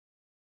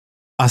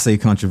I say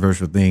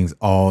controversial things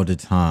all the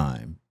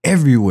time,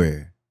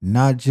 everywhere,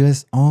 not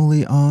just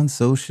only on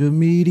social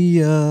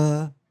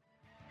media.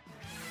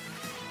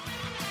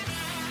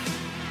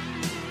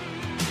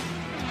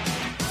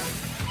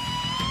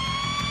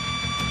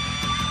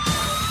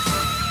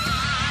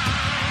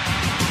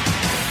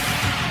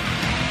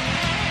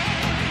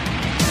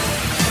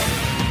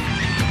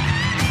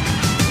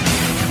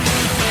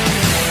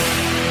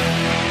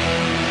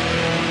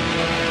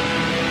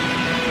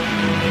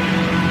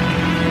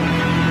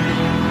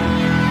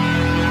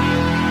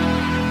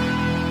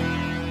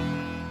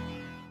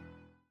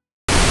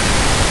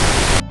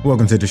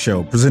 Welcome to the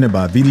show, presented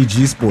by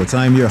VDG Sports.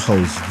 I'm your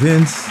host,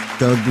 Vince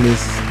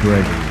Douglas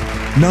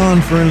Gregory.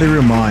 Non-friendly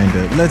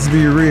reminder, let's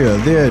be real,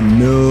 there are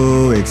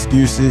no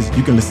excuses.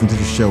 You can listen to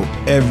the show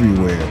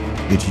everywhere.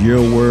 It's your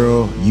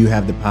world, you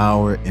have the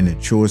power, and the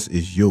choice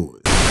is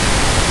yours.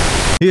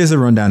 Here's a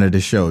rundown of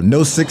the show.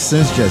 No 6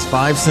 cents, just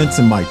 5 cents,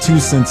 and my 2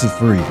 cents are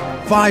free.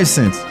 5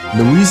 cents,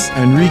 Luis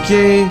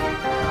Enrique,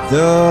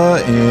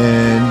 the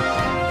end.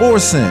 4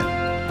 cent,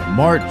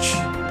 March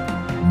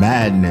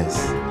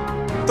Madness.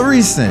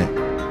 3 cent,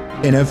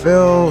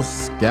 NFL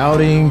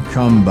Scouting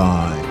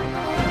Combine.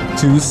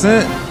 2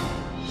 cent,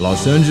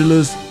 Los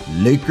Angeles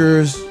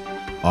Lakers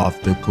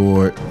off the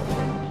court.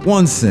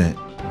 1 cent,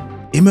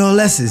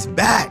 MLS is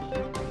back.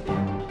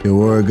 The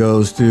word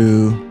goes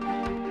to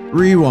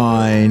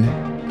rewind,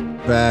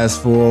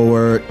 fast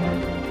forward,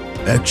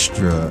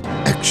 extra,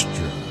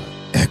 extra,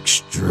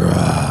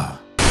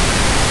 extra.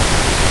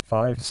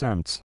 5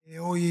 cents.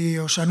 Hoy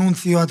os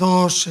anuncio a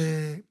todos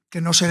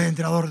que no seré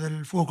entrenador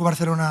del FC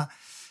Barcelona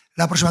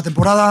la próxima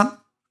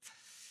temporada.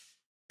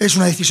 Es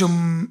una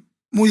decisión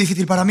muy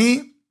difícil para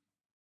mí,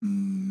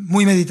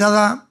 muy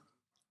meditada,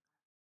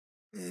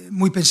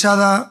 muy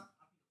pensada,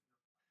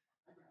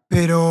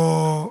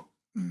 pero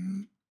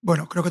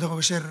bueno, creo que tengo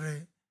que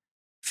ser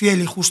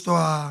fiel y justo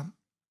a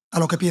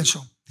lo que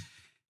pienso.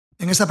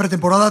 En esta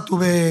pretemporada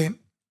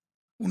tuve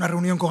una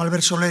reunión con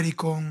Albert Soler y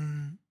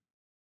con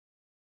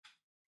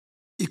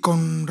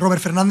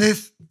Robert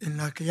Fernández, en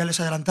la que ya les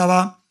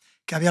adelantaba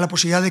que había la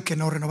posibilidad de que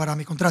no renovara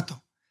mi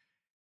contrato.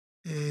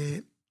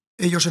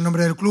 Ellos, en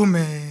nombre del club,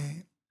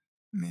 me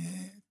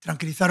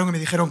tranquilizaron y me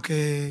dijeron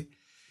que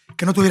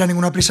no tuviera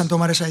ninguna prisa en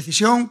tomar esa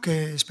decisión,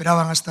 que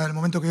esperaban hasta el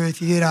momento que yo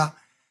decidiera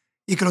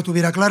y que lo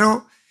tuviera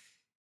claro,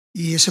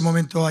 y ese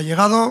momento ha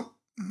llegado.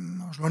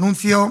 Os lo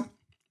anuncio.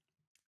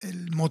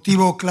 El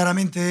motivo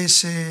claramente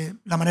es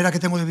la manera que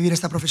tengo de vivir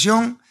esta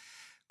profesión,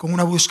 con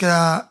una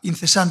búsqueda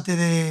incesante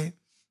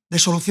de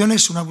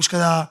soluciones, una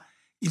búsqueda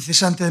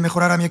incesante de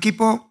mejorar a mi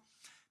equipo.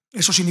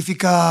 Eso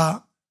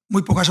significa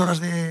muy pocas horas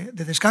de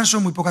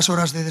descanso, muy pocas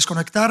horas de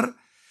desconectar.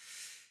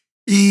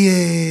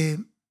 Y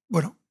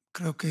bueno,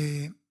 creo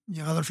que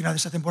llegado al final de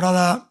esta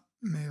temporada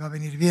me va a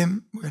venir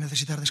bien, voy a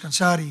necesitar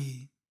descansar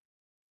y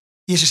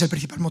ese es el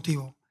principal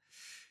motivo.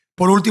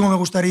 Por último, me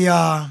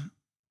gustaría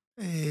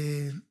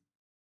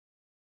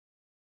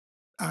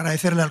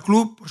agradecerle al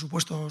club, por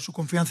supuesto, su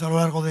confianza a lo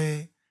largo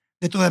de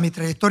toda mi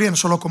trayectoria, no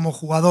solo como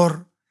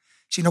jugador,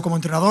 sino como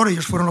entrenador.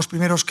 Ellos fueron los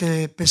primeros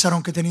que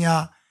pensaron que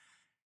tenía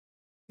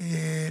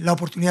la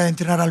oportunidad de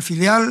entrenar al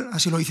filial,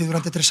 así lo hice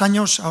durante 3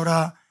 años.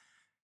 Ahora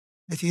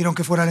decidieron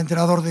que fuera el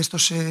entrenador de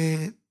estos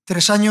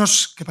 3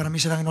 años, que para mí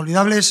serán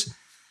inolvidables,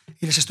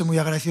 y les estoy muy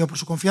agradecido por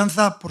su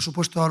confianza, por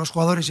supuesto a los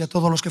jugadores y a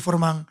todos los que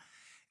forman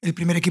el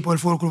primer equipo del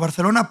FC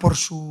Barcelona, por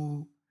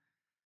su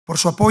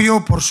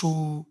apoyo, por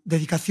su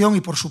dedicación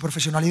y por su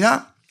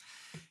profesionalidad.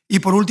 Y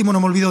por último, no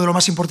me olvido de lo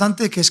más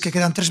importante, que es que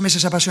quedan 3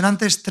 meses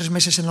apasionantes, 3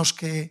 meses en los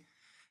que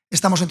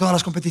estamos en todas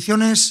las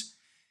competiciones.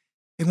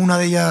 En una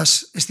de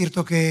ellas es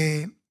cierto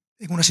que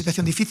en una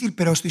situación difícil,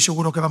 pero estoy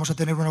seguro que vamos a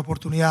tener una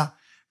oportunidad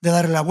de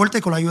darle la vuelta,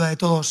 y con la ayuda de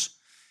todos,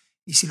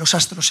 y si los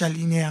astros se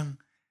alinean,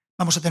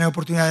 vamos a tener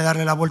oportunidad de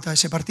darle la vuelta a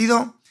ese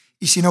partido.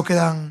 Y si no,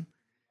 quedan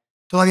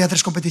todavía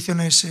 3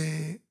 competiciones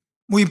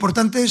muy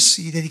importantes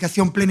y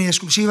dedicación plena y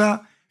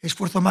exclusiva,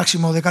 esfuerzo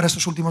máximo de cara a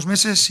estos últimos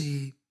meses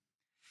y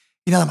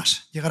nada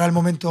más. Llegará el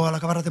momento al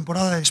acabar la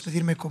temporada de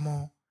despedirme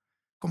como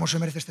se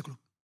merece este club.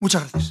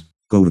 Muchas gracias.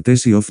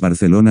 Courtesy of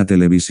Barcelona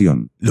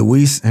Televisión.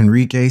 Luis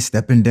Enrique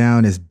stepping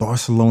down as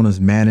Barcelona's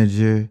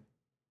manager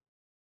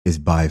is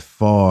by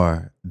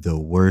far the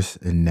worst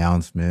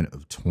announcement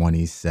of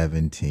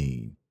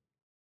 2017.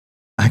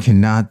 I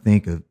cannot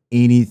think of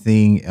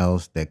anything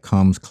else that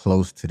comes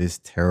close to this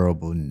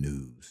terrible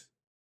news.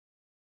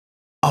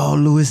 All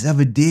Luis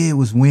ever did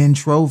was win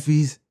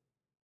trophies.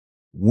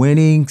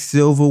 Winning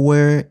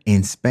silverware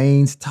in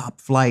Spain's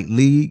top-flight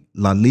league,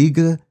 La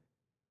Liga,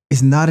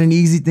 is not an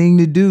easy thing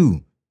to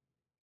do.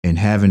 And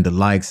having the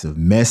likes of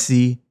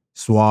Messi,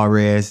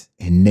 Suarez,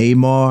 and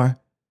Neymar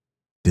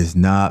does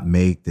not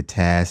make the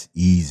task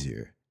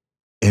easier.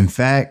 In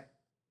fact,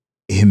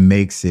 it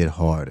makes it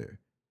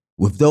harder.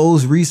 With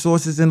those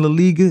resources in La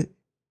Liga,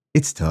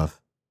 it's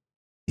tough.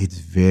 It's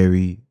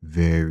very,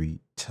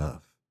 very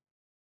tough.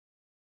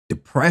 The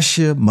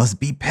pressure must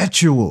be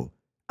perpetual.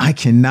 I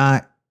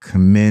cannot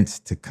commence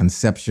to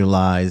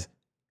conceptualize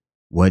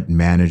what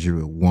manager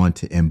would want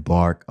to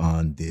embark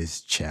on this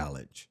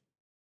challenge.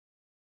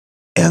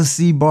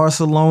 FC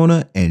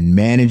Barcelona and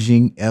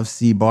managing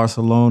FC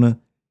Barcelona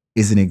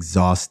is an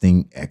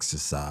exhausting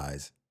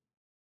exercise.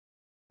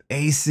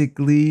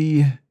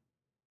 Basically,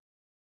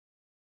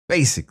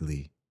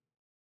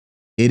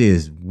 it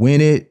is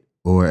win it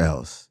or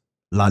else.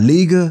 La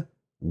Liga,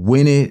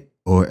 win it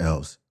or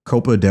else.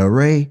 Copa del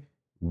Rey,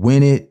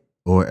 win it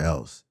or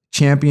else.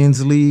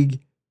 Champions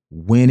League,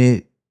 win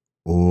it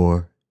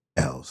or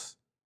else.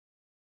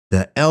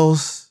 The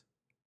else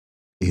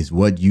is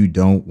what you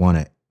don't want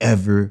to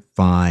ever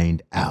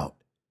find out.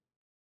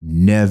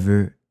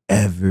 Never,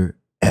 ever,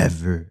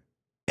 ever,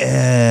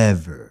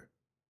 ever.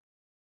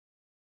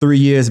 3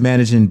 years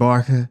managing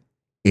Barca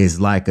is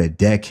like a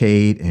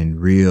decade in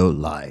real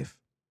life.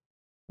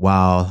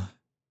 While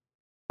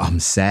I'm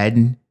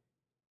saddened,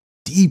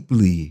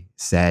 deeply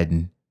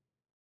saddened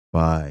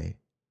by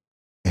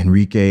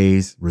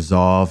Enrique's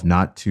resolve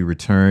not to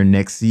return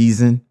next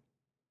season,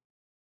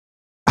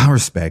 I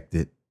respect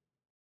it.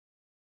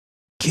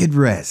 Kid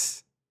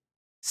rest.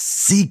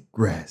 Seek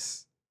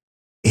rest.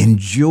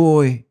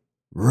 Enjoy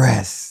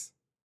rest.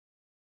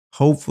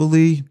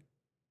 Hopefully,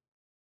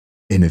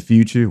 in the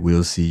future,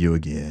 we'll see you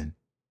again.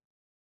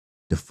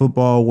 The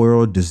football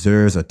world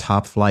deserves a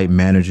top-flight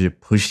manager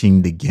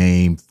pushing the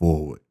game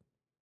forward.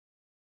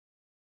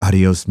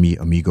 Adios, mi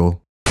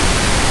amigo.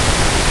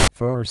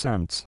 4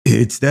 cents.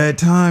 It's that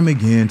time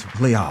again to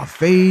play our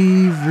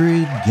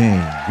favorite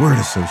game, word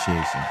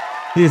association.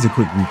 Here's a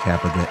quick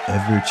recap of the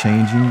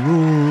ever-changing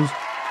rules.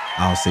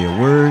 I'll say a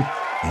word,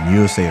 and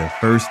you'll say the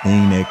first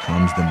thing that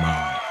comes to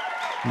mind.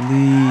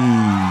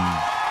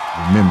 Please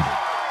remember,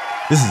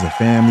 this is a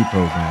family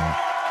program,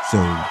 so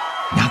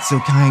not so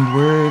kind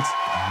words,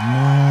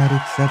 not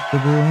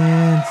acceptable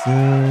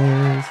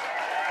answers.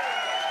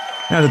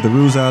 Now that the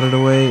rules out of the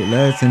way,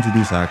 let's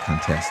introduce our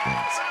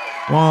contestants.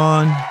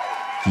 Juan,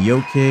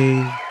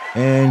 Kioke,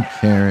 and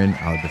Karen,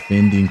 our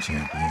defending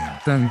champion.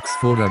 Thanks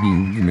for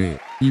having me,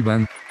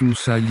 Ivan, tu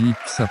sai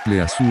xaple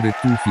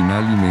tu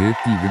finali et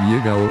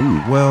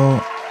y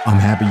Well, I'm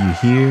happy you're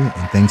here,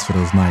 and thanks for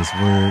those nice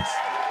words,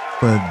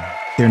 but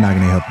they're not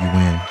going to help you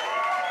win,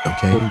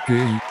 okay?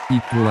 Okay,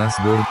 it was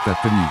worth a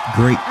try.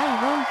 Great. I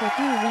want to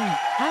win,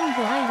 and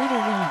I will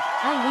win.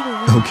 I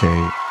will win.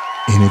 Okay,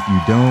 and if you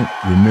don't,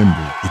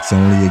 remember, it's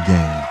only a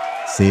game.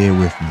 Say it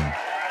with me.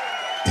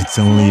 It's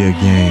only a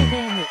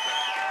game.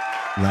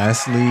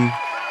 Lastly,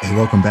 a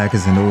welcome back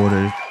is in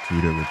order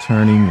to the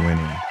returning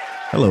winner.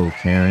 Hello,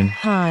 Karen.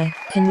 Hi,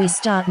 can we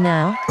start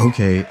now?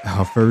 Okay,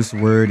 our first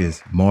word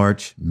is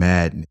March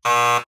Madness.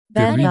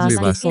 Terrible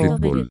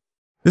basketball.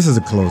 This is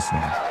a close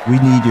one. We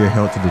need your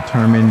help to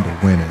determine the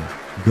winner.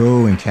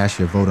 Go and cast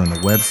your vote on the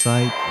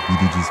website,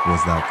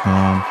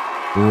 vdgsports.com,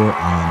 or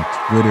on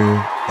Twitter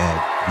at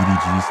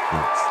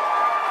vdgsports.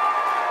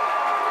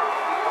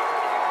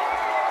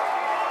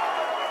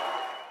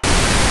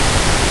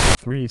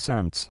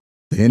 $0.03.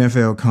 The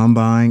NFL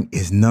Combine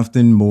is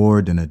nothing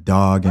more than a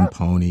dog and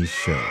pony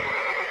show.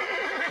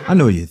 I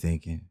know what you're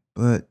thinking,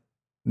 but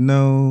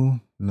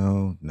no.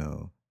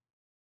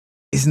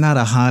 It's not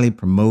a highly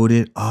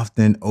promoted,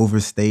 often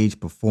overstaged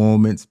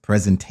performance,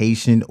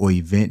 presentation, or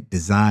event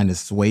designed to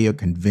sway or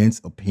convince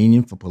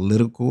opinion for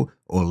political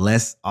or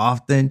less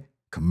often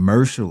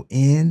commercial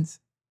ends.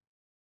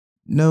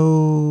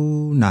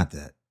 No, not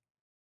that.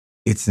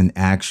 It's an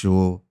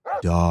actual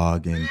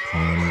dog and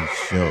pony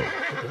show.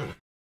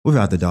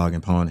 Without the dog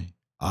and pony,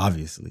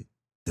 obviously.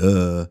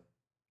 Duh.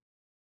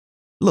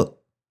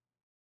 Look,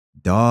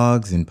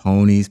 dogs and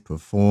ponies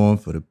perform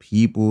for the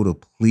people to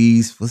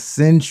please for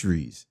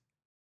centuries.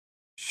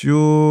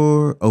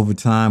 Sure, over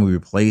time we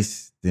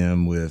replaced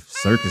them with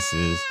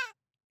circuses,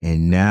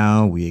 and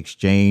now we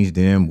exchange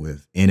them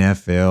with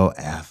NFL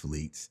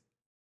athletes.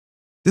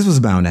 This was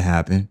bound to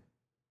happen.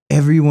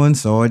 Everyone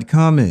saw it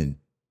coming.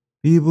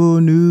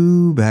 People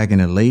knew back in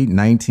the late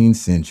 19th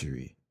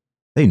century.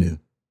 They knew.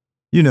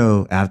 You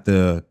know,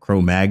 after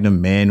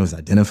Cro-Magnon man was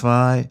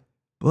identified,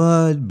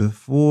 but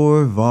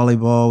before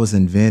volleyball was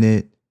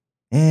invented,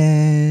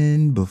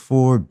 and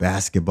before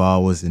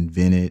basketball was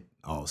invented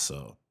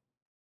also.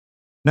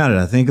 Now that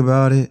I think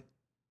about it,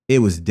 it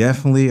was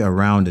definitely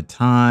around the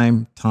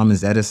time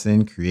Thomas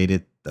Edison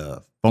created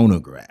the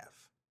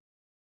phonograph.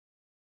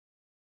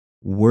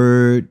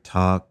 Word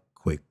talk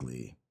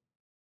quickly.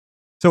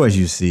 So as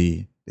you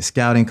see, the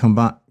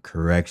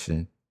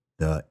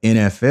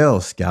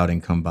NFL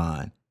Scouting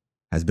Combine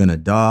has been a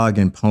dog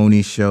and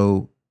pony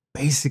show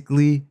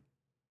basically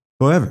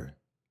forever.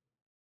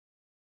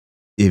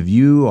 If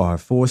you are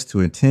forced to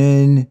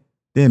attend,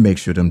 then make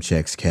sure them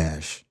checks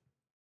cash.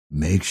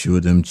 Make sure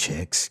them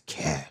checks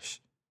cash.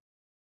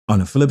 On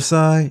the flip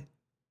side,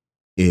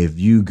 if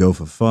you go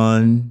for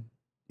fun,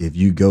 if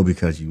you go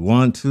because you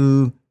want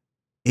to,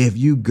 if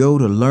you go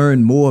to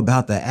learn more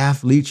about the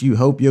athletes you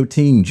hope your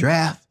team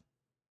draft,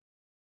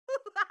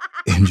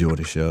 enjoy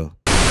the show.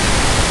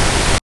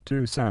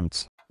 2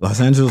 cents. Los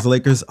Angeles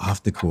Lakers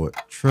off the court.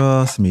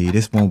 Trust me,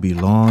 this won't be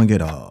long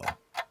at all.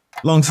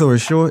 Long story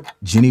short,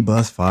 Jenny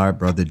Buss fired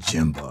brother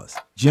Jim Buss.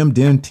 Jim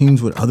then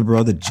teams with other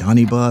brother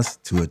Johnny Buss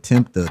to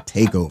attempt the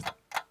takeover.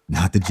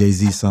 Not the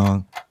Jay-Z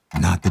song,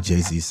 not the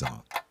Jay-Z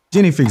song.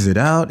 Jenny figures it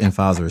out and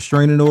files a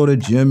restraining order.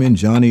 Jim and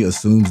Johnny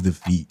assumes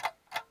defeat.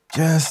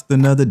 Just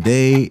another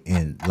day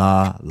in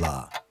La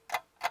La.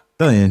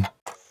 The end.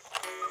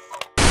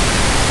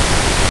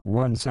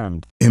 1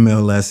 cent.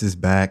 MLS is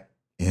back.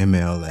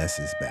 MLS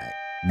is back.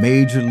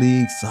 Major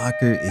League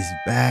Soccer is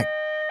back.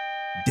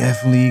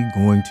 Definitely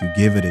going to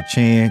give it a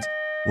chance.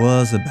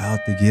 Was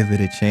about to give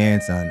it a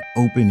chance on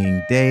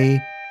opening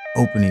day,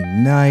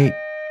 opening night.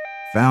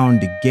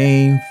 Found a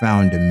game,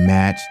 found a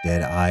match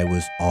that I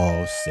was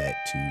all set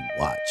to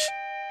watch.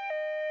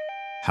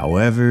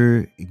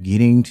 However,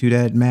 getting to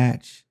that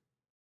match,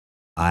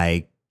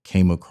 I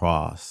came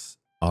across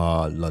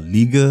a La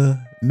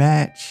Liga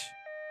match,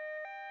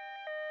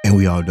 and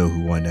we all know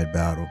who won that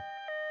battle.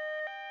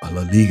 A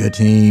La Liga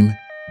team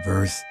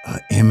versus a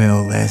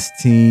MLS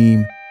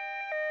team.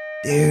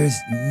 There's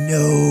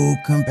no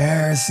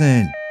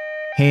comparison.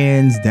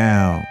 Hands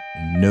down,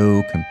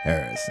 no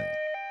comparison.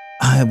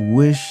 I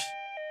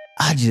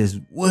just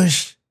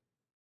wish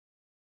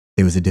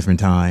it was a different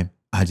time.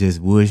 I just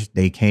wish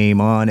they came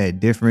on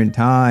at different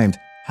times.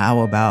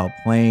 How about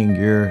playing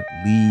your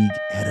league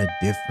at a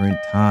different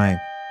time?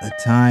 A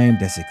time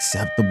that's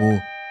acceptable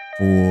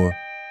for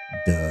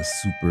the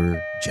super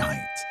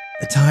giants.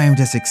 A time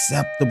that's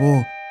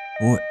acceptable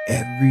for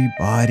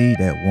everybody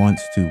that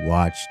wants to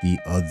watch the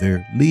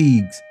other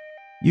leagues.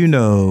 You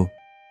know,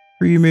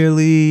 Premier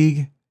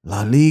League,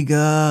 La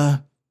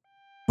Liga,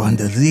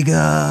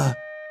 Bundesliga,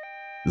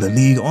 La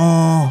Ligue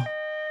 1,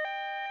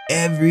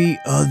 every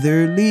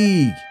other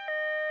league.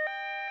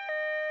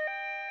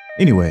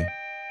 Anyway,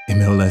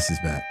 MLS is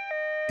back.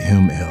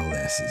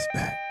 MLS is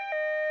back.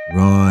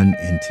 Run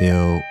and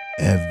tell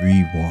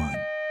everyone.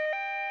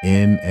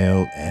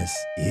 MLS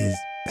is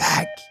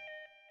back.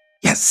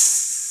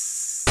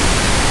 Yes!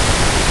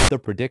 The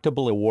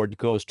predictable award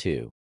goes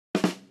to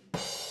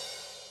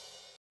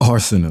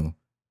Arsenal.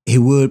 It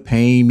would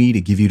pain me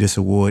to give you this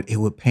award. It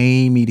would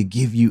pain me to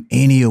give you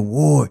any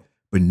award.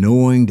 But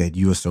knowing that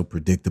you are so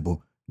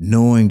predictable,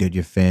 knowing that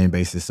your fan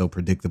base is so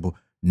predictable,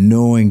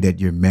 knowing that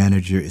your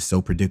manager is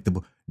so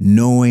predictable,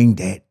 knowing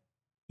that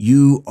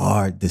you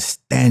are the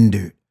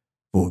standard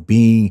for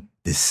being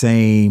the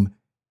same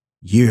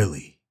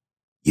yearly.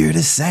 You're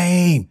the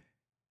same.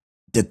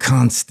 The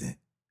constant.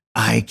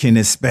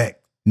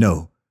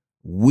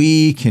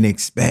 We can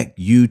expect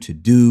you to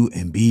do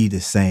and be the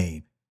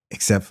same.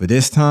 Except for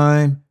this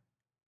time,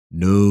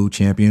 no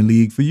Champion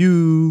League for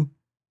you.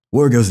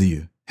 Word goes to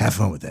you. Have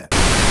fun with that.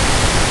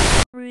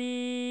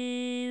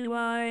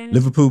 Rewind.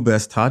 Liverpool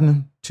best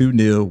Tottenham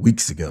 2-0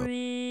 weeks ago.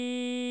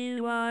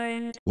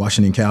 Rewind.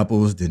 Washington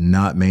Capitals did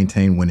not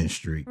maintain winning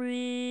streak.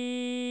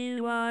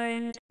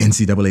 Rewind.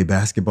 NCAA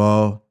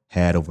basketball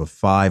had over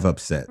 5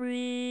 upsets.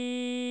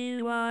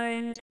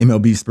 Rewind.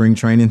 MLB spring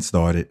training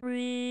started.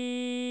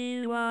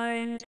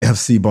 Rewind.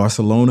 FC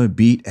Barcelona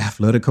beat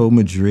Atletico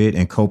Madrid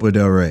in Copa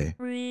del Rey.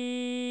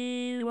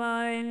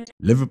 Rewind.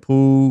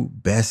 Liverpool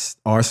best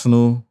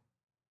Arsenal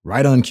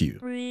right on cue.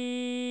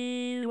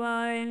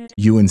 Rewind.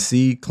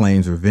 UNC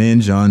claims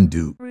revenge on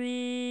Duke.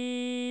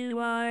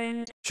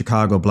 Rewind.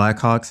 Chicago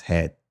Blackhawks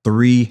had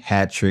 3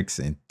 hat tricks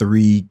in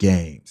 3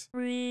 games.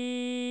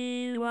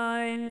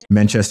 Rewind.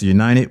 Manchester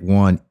United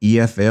won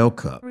EFL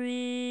Cup.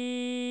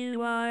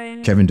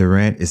 Rewind. Kevin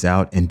Durant is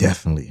out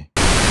indefinitely.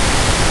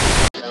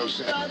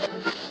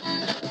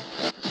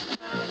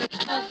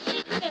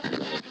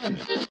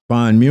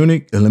 Bayern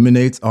Munich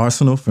eliminates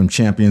Arsenal from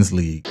Champions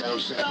League.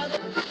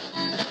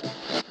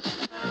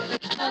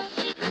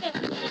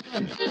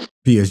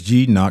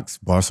 PSG knocks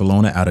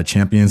Barcelona out of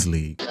Champions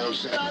League.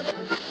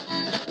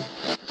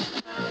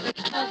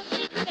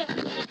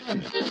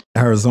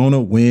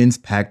 Arizona wins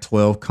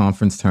Pac-12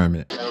 conference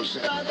tournament.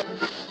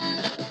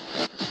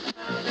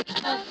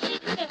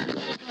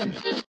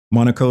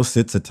 Monaco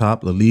sits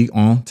atop La Ligue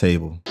 1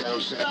 table.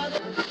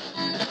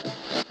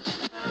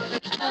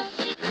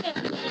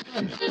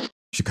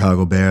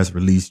 Chicago Bears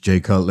release Jay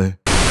Cutler.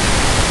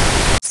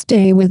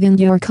 Stay within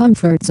your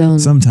comfort zone.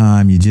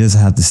 Sometimes you just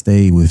have to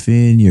stay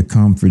within your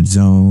comfort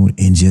zone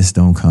and just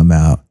don't come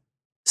out.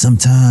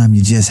 Sometimes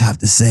you just have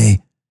to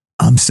say,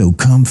 I'm so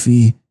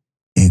comfy,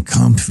 and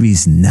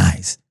comfy's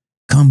nice.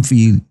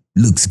 Comfy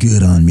looks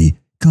good on me.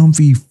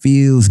 Comfy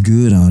feels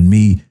good on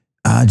me.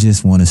 I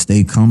just want to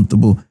stay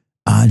comfortable.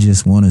 I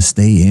just want to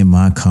stay in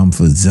my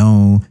comfort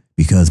zone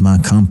because my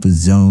comfort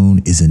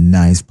zone is a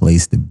nice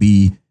place to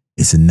be.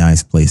 It's a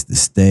nice place to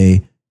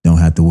stay. Don't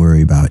have to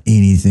worry about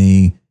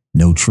anything.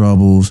 No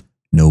troubles,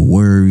 no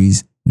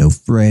worries, no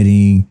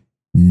fretting.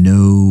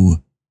 No.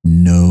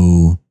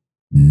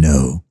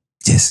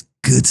 Just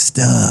good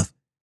stuff.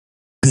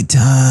 Good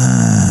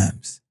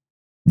times.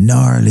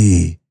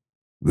 Gnarly.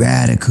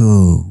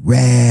 Radical.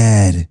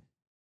 Rad.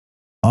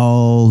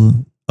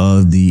 All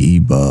of the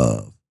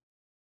above.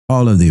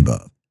 All of the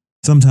above.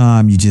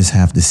 Sometimes you just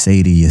have to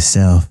say to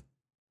yourself,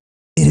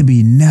 it'd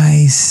be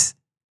nice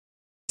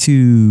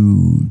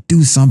to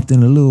do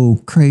something a little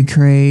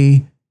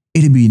cray-cray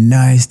It'd be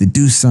nice to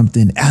do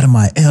something out of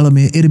my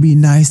element. It'd be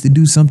nice to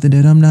do something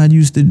that I'm not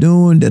used to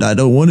doing, that I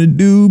don't want to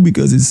do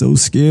because it's so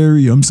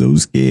scary. I'm so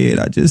scared.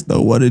 I just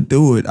don't want to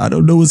do it. I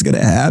don't know what's going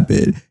to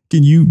happen.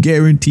 Can you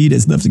guarantee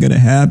that nothing's going to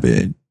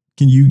happen?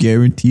 Can you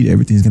guarantee that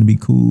everything's going to be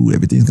cool?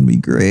 Everything's going to be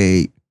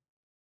great?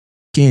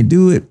 Can't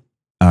do it?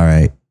 All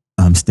right.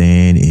 I'm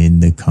staying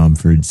in the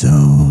comfort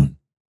zone.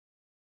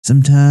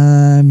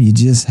 Sometimes you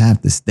just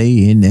have to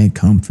stay in that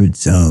comfort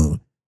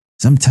zone.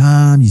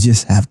 Sometimes you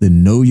just have to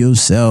know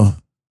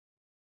yourself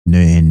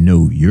and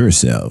know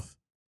yourself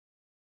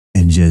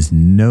and just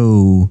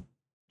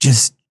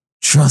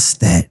trust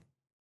that.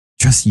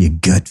 Trust your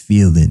gut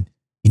feeling.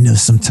 You know,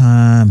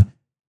 sometimes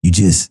you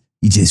just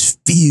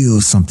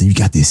feel something. You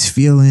got this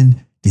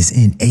feeling, this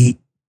innate,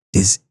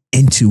 this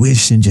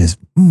intuition,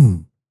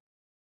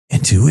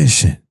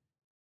 intuition.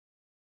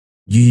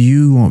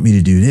 You want me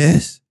to do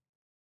this,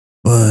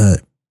 but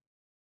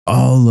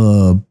all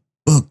the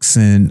books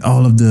and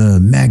all of the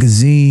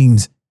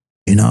magazines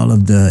and all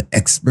of the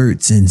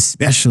experts and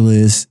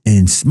specialists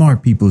and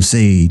smart people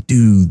say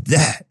do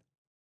that.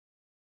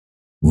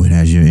 When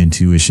has your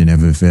intuition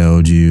ever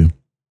failed you?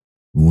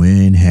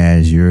 When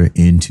has your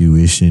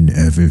intuition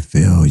ever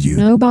failed you?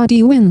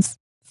 Nobody wins.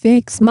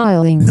 Fake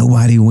smiling.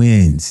 Nobody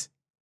wins.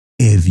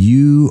 If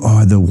you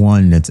are the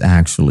one that's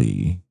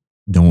actually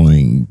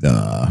doing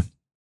the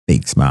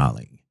fake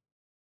smiling,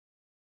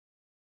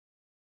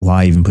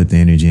 why even put the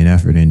energy and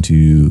effort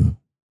into,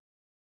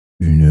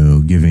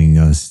 giving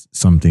us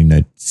something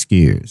that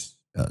scares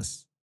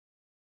us?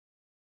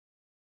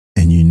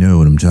 And you know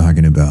what I'm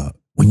talking about.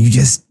 When you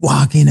just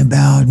walking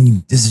about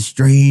and there's a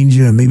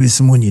stranger, maybe it's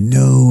someone you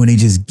know, and they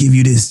just give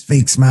you this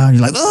fake smile, and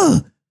you're like,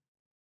 oh,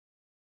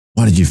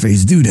 why did your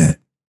face do that?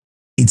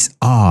 It's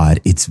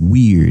odd. It's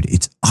weird.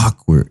 It's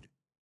awkward.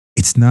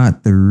 It's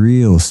not the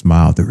real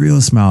smile. The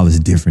real smile is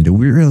different. The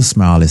real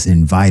smile is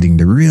inviting.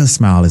 The real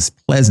smile is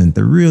pleasant.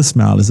 The real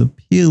smile is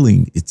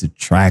appealing. It's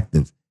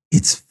attractive.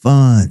 It's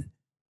fun.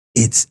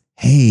 It's,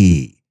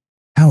 hey,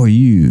 how are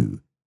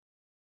you?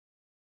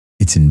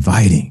 It's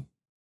inviting.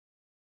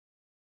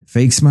 The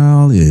fake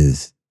smile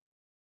is,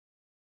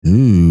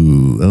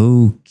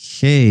 ooh,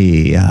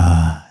 okay.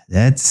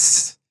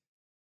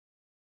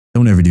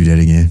 Don't ever do that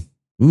again.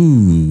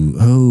 Ooh,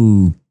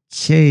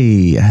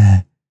 okay.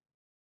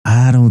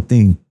 I don't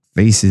think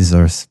faces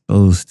are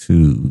supposed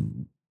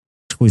to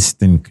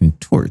twist and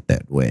contort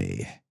that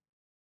way.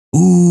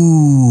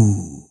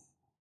 Ooh,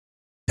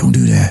 don't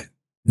do that.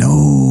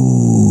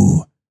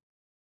 No.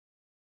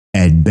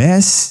 At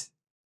best,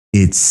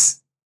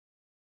 it's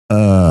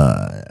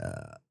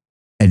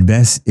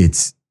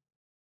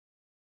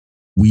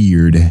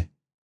weird.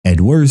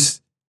 At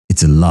worst,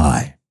 it's a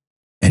lie.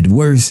 At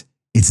worst,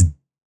 it's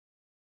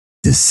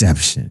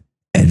deception.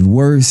 At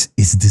worst,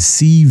 it's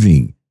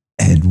deceiving.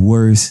 At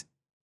worst,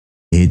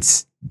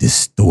 it's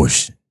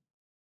distortion.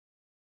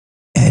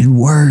 At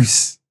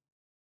worst.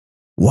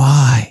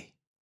 Why?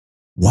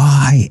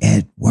 Why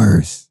at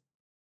worst?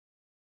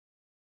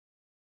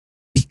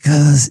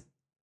 Because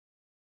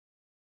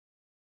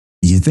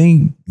you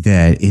think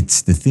that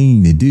it's the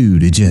thing to do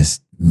to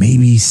just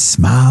maybe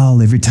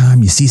smile every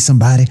time you see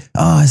somebody.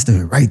 Oh, it's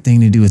the right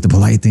thing to do. It's the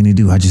polite thing to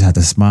do. I just have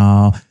to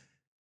smile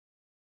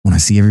when I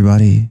see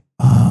everybody.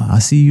 I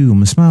see you,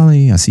 I'm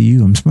smiling. I see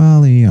you, I'm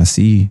smiling. I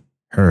see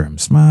her, I'm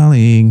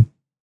smiling.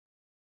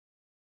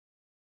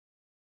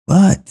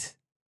 But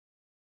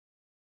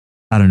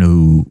I don't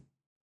know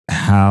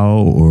how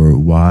or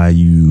why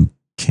you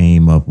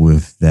came up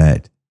with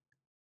that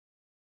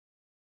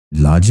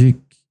logic,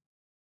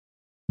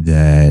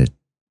 that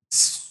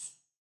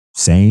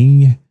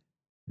saying,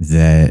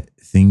 that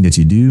thing that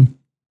you do.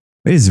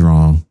 It's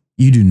wrong.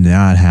 You do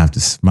not have to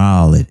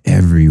smile at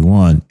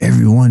everyone.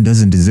 Everyone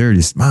doesn't deserve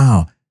to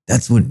smile.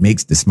 That's what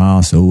makes the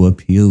smile so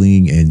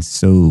appealing and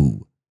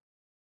so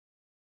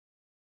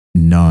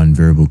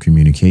nonverbal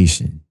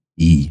communication.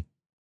 E.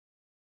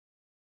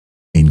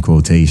 In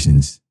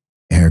quotations,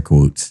 air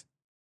quotes,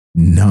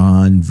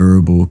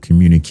 nonverbal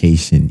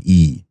communication.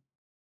 E.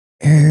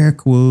 Air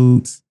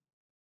quotes.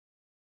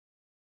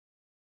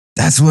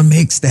 That's what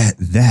makes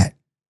that.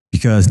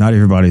 Because not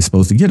everybody is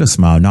supposed to get a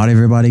smile. Not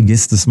everybody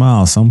gets the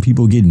smile. Some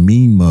people get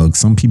mean mugs.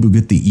 Some people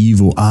get the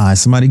evil eye.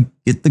 Somebody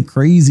get the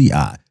crazy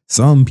eye.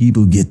 Some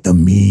people get the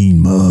mean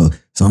mug.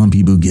 Some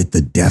people get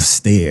the death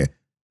stare.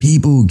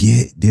 People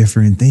get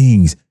different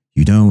things.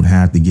 You don't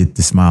have to get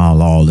the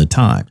smile all the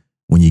time.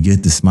 When you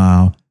get the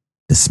smile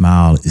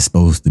is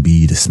supposed to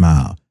be the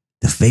smile.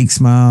 The fake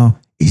smile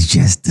is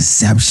just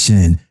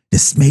deception.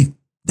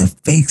 The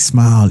fake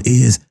smile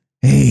is,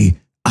 hey,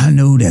 I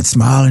know that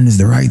smiling is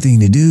the right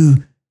thing to do.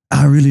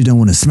 I really don't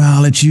want to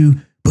smile at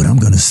you, but I'm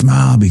going to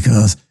smile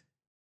because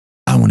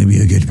I want to be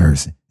a good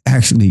person.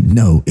 Actually,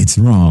 no, it's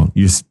wrong.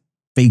 Your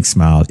fake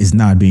smile is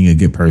not being a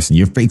good person.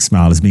 Your fake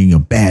smile is being a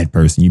bad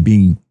person. You're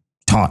being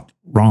taught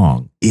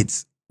wrong.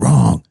 It's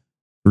wrong.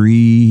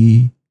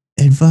 Free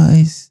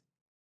advice.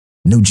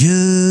 No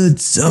judge.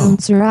 So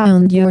Don't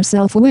surround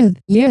yourself with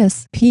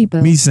yes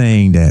people. me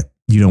saying that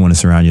You don't want to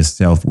surround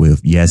yourself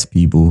with yes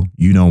people.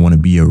 You don't want to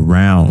be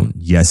around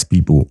yes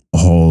people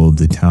all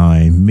the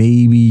time.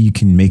 Maybe you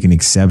can make an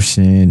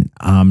exception.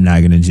 I'm not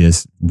going to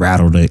just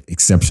rattle the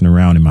exception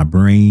around in my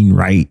brain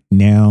right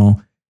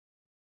now.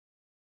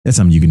 That's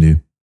something you can do.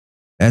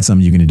 That's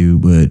something you can do,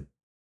 but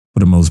for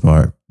the most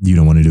part, you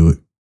don't want to do it.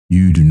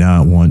 You do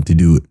not want to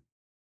do it.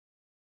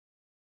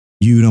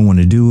 You don't want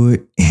to do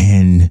it.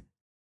 And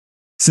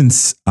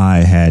since I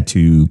had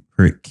to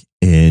prick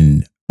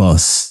and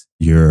bust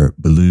your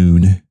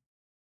balloon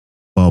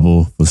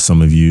bubble for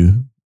some of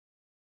you,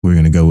 we're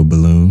going to go with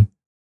balloon.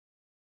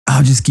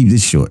 I'll just keep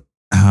this short.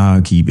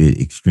 I'll keep it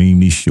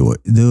extremely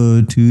short. There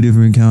are two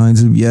different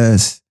kinds of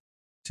yes.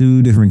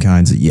 Two different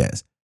kinds of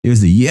yes.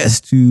 There's the yes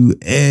to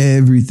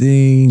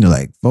everything,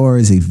 like far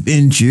as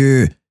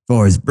adventure,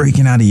 far as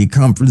breaking out of your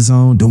comfort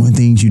zone, doing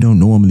things you don't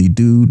normally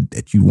do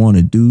that you want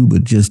to do,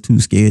 but just too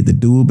scared to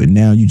do it. But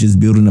now you're just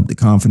building up the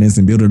confidence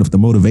and building up the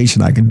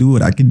motivation. I can do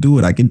it. I can do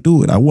it. I can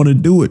do it. I want to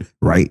do it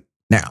right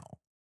now.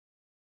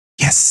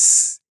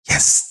 Yes,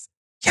 yes,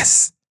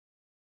 yes.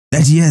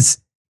 That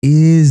yes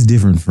is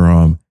different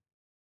from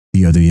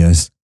the other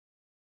yes.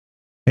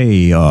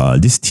 Hey,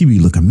 this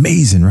TV look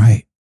amazing,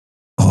 right?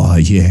 Oh,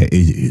 yeah, it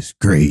is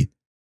great.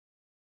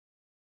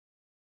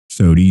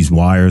 So these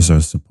wires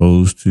are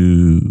supposed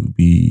to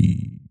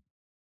be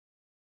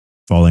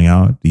falling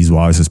out. These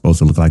wires are supposed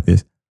to look like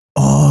this.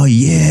 Oh,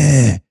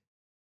 yeah.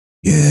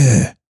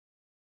 Yeah.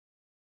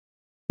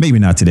 Maybe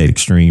not to that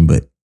extreme,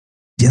 but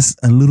just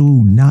a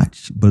little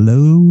notch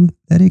below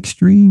that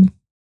extreme.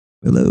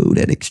 Below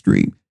that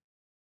extreme.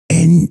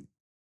 And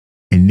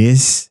in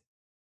this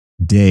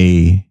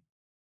day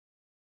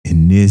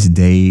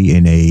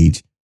and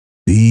age,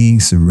 being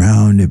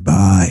surrounded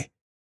by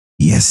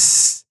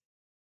yes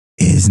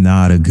is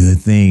not a good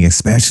thing,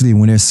 especially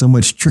when there's so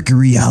much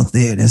trickery out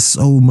there. There's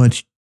so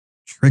much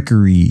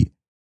trickery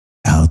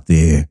out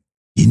there.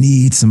 You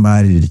need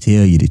somebody to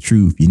tell you the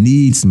truth. You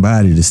need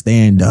somebody to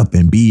stand up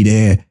and be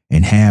there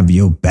and have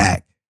your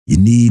back. You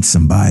need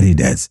somebody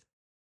that's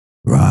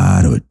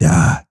ride or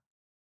die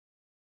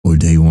or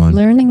day one.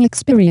 Learning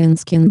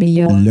experience can be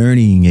your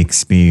Learning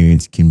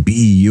experience can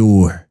be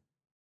your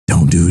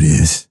don't do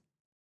this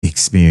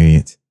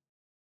experience.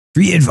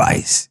 Free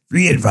advice.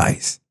 Free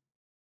advice.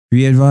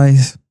 Free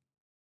advice.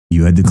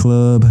 You at the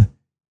club,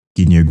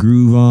 getting your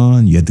groove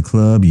on. You at the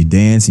club, you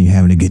dancing, you're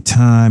having a good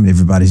time.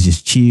 Everybody's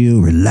just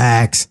chill,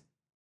 relax.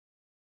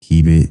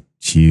 Keep it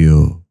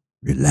chill,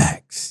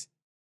 relax.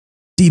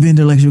 Deep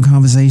intellectual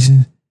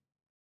conversation.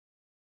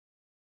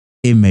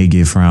 It may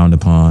get frowned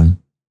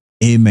upon.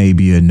 It may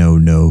be a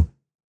no-no.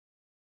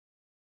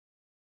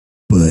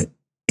 But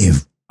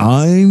if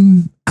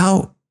I'm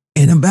out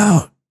and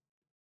about,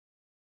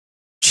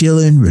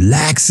 chilling,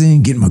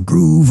 relaxing, getting my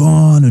groove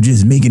on, or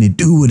just making it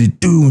do what it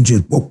do and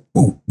just whoa,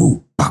 whoa,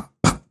 whoa, pop,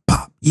 pop,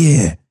 pop.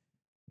 Yeah.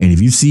 And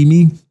if you see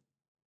me,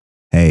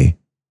 hey,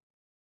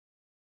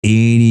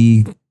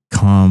 any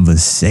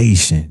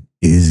conversation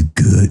is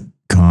good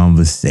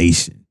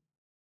conversation.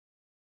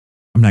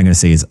 I'm not going to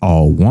say it's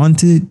all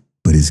wanted,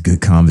 but it's good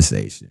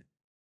conversation.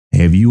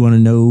 If you want to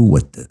know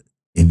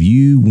if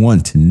you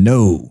want to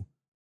know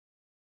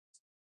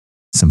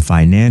some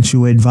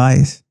financial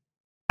advice,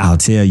 I'll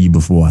tell you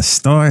before I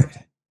start.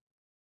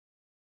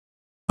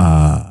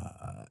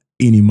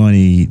 Any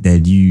money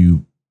that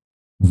you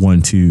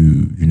want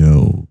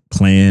to,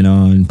 plan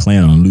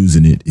on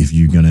losing it if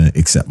you're going to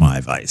accept my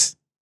advice.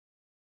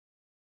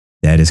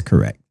 That is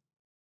correct.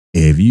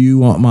 If you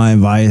want my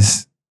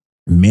advice,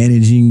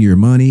 managing your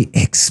money,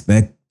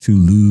 expect to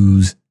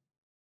lose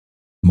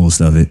most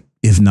of it,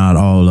 if not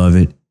all of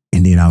it.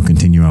 And then I'll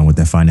continue on with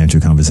that financial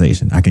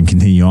conversation. I can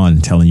continue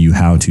on telling you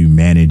how to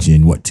manage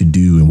and what to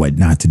do and what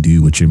not to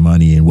do with your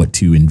money and what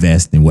to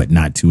invest and what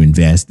not to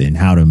invest and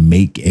how to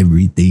make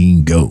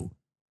everything go.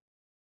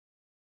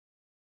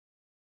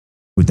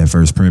 With that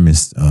first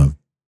premise of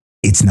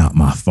it's not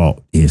my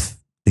fault if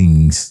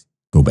things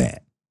go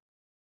bad.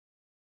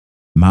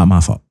 Not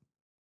my fault.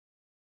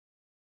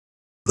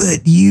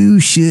 But you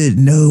should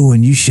know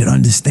and you should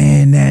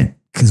understand that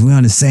because we're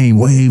on the same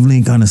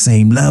wavelength, on the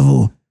same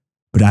level.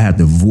 But I have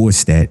to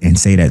voice that and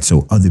say that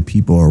so other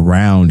people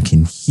around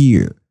can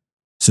hear.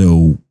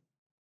 So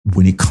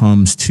when it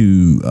comes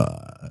to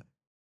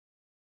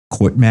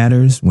court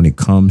matters, when it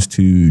comes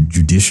to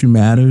judicial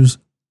matters,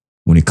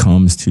 when it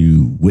comes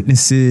to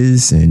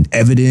witnesses and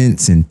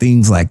evidence and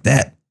things like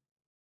that,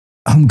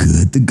 I'm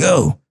good to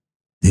go.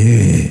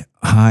 Yeah,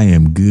 I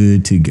am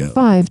good to go.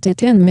 5 to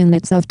 10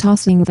 minutes of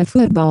tossing the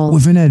football.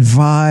 Within that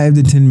 5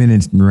 to 10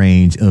 minutes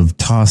range of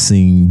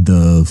tossing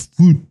the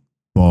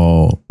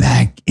football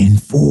back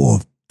and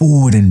forth,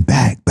 forward and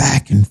back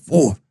and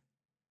forth.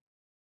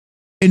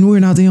 And we're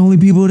not the only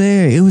people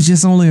there. It was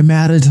just only a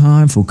matter of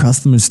time for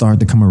customers start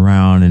to come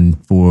around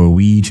and for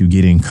we to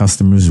get in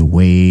customers'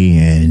 way.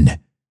 And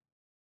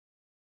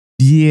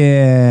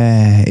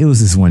yeah, it was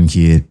this one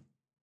kid.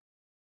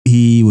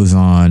 He was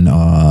on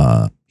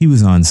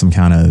some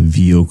kind of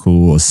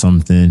vehicle or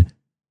something,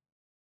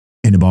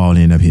 and the ball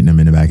ended up hitting him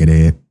in the back of the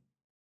head.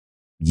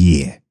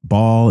 Yeah,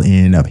 ball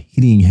ended up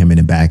hitting him in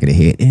the back of the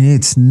head. And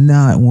it's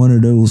not one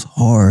of those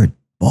hard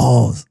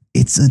balls.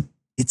 It's a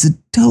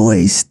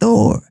toy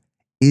store.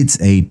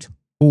 It's a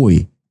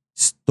toy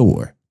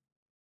store.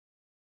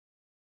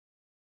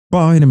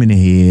 Ball hit him in the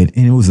head,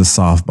 and it was a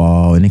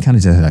softball, and it kind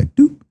of just like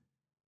doop.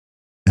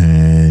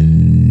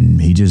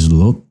 And he just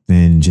looked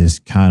and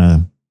just kind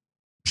of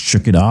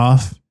shook it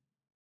off.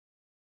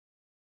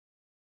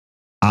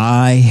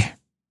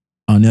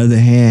 On the other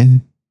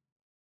hand,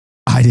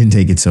 I didn't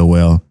take it so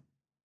well.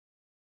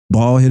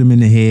 Ball hit him in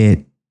the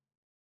head.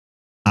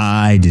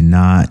 I did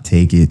not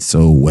take it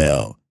so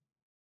well.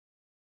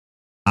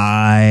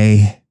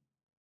 I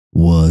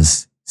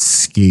was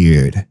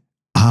scared.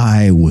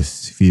 I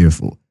was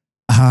fearful.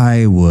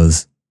 I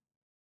was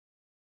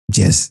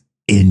just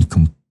in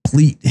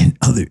complete and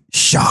utter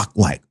shock.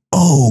 Like,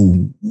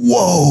 oh,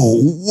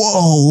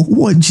 whoa,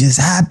 what just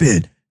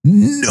happened?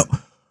 No.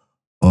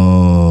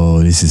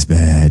 Oh, this is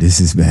bad. This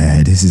is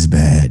bad. This is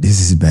bad. This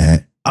is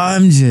bad.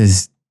 I'm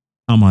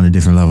on a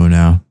different level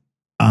now.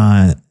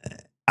 I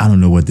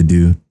don't know what to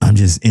do. I'm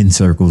just in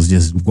circles,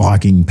 just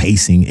walking,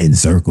 pacing in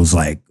circles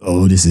like,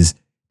 oh, this is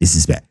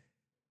bad.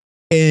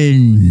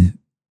 And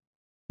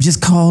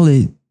just call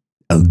it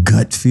a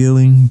gut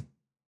feeling.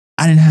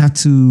 I didn't have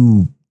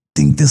to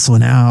think this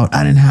one out.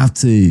 I didn't have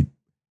to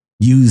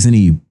use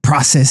any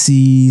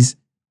processes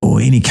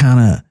or any kind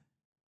of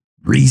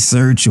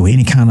research or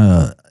any kind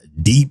of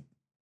deep,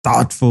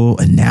 thoughtful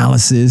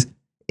analysis.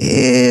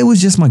 It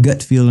was just my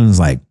gut feeling. It was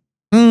like,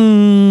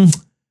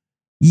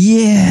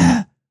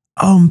 yeah,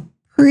 I'm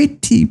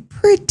pretty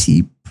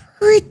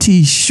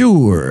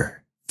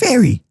sure,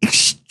 very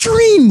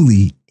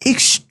extremely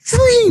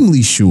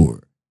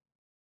sure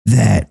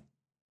that,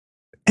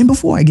 and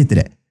before I get to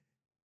that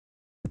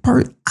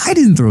part, I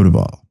didn't throw the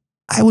ball.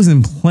 I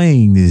wasn't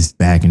playing this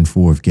back and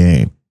forth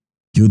game.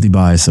 Guilty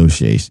by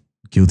association,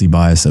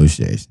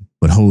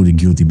 but hold a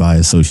guilty by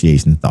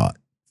association thought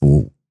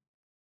for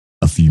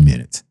a few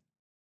minutes.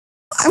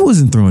 I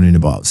wasn't throwing in the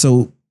ball.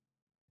 So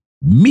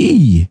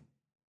me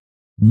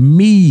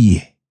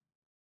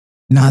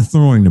not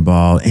throwing the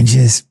ball and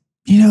just,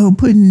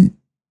 putting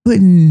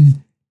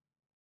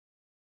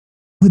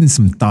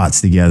some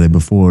thoughts together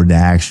before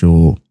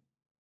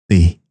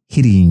the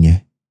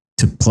hitting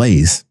took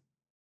place.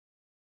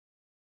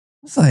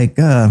 It's like,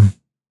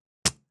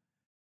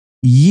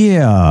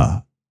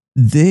 yeah,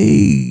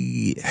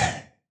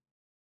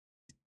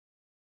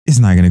 it's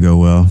not going to go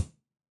well.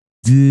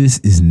 This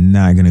is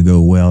not going to go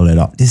well at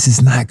all. This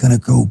is not going to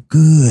go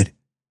good.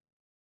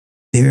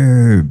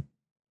 There are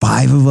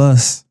 5 of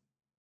us.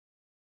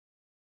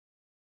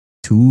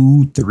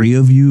 2, 3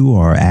 of you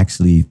are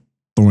actually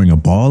throwing a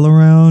ball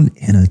around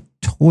in a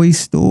toy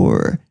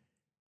store.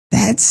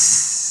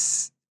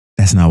 That's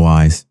not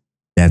wise.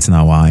 That's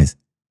not wise.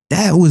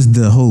 That was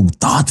the whole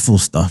thoughtful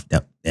stuff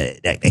that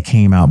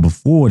came out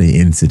before the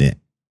incident.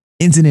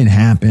 Incident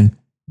happened.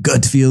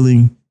 Gut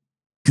feeling,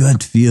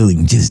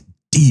 just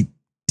deep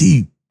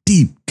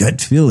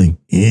gut feeling,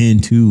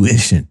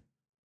 intuition.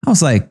 I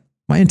was like,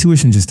 my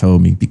intuition just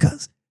told me,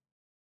 because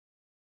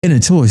in a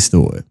toy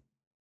store,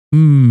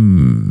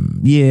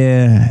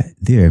 yeah,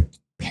 there are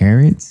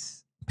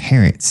parents.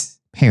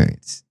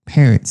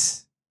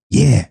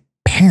 Yeah,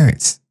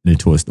 parents in a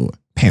toy store.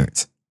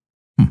 Parents.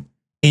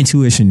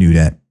 Intuition knew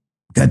that.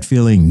 Gut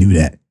feeling knew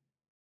that.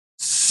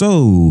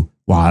 So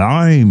while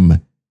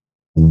I'm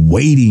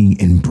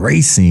waiting and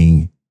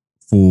bracing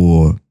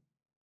for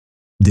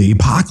the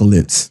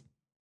apocalypse,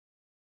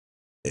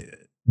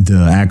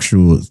 the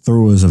actual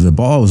throwers of the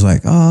ball was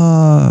like,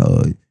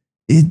 oh,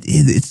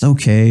 it's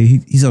okay.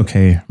 He's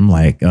okay. I'm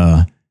like,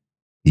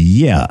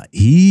 yeah,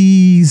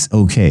 he's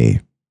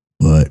okay.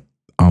 But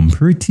I'm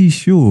pretty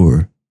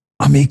sure,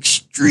 I'm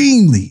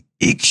extremely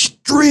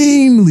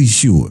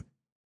sure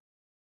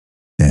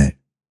that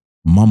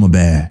Mama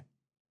Bear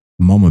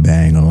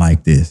ain't gonna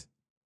like this.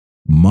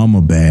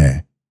 Mama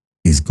Bear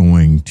is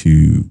going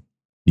to,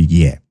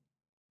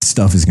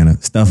 stuff is gonna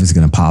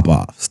pop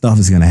off. Stuff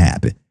is gonna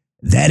happen.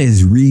 That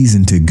is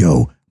reason to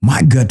go.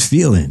 My gut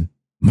feeling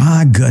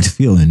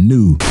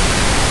knew.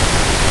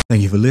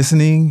 Thank you for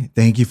listening.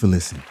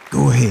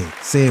 Go ahead.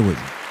 Say it with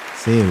me.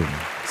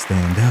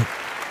 Stand up.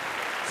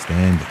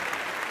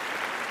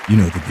 You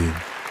know the deal.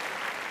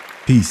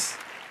 Peace.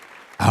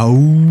 Ow.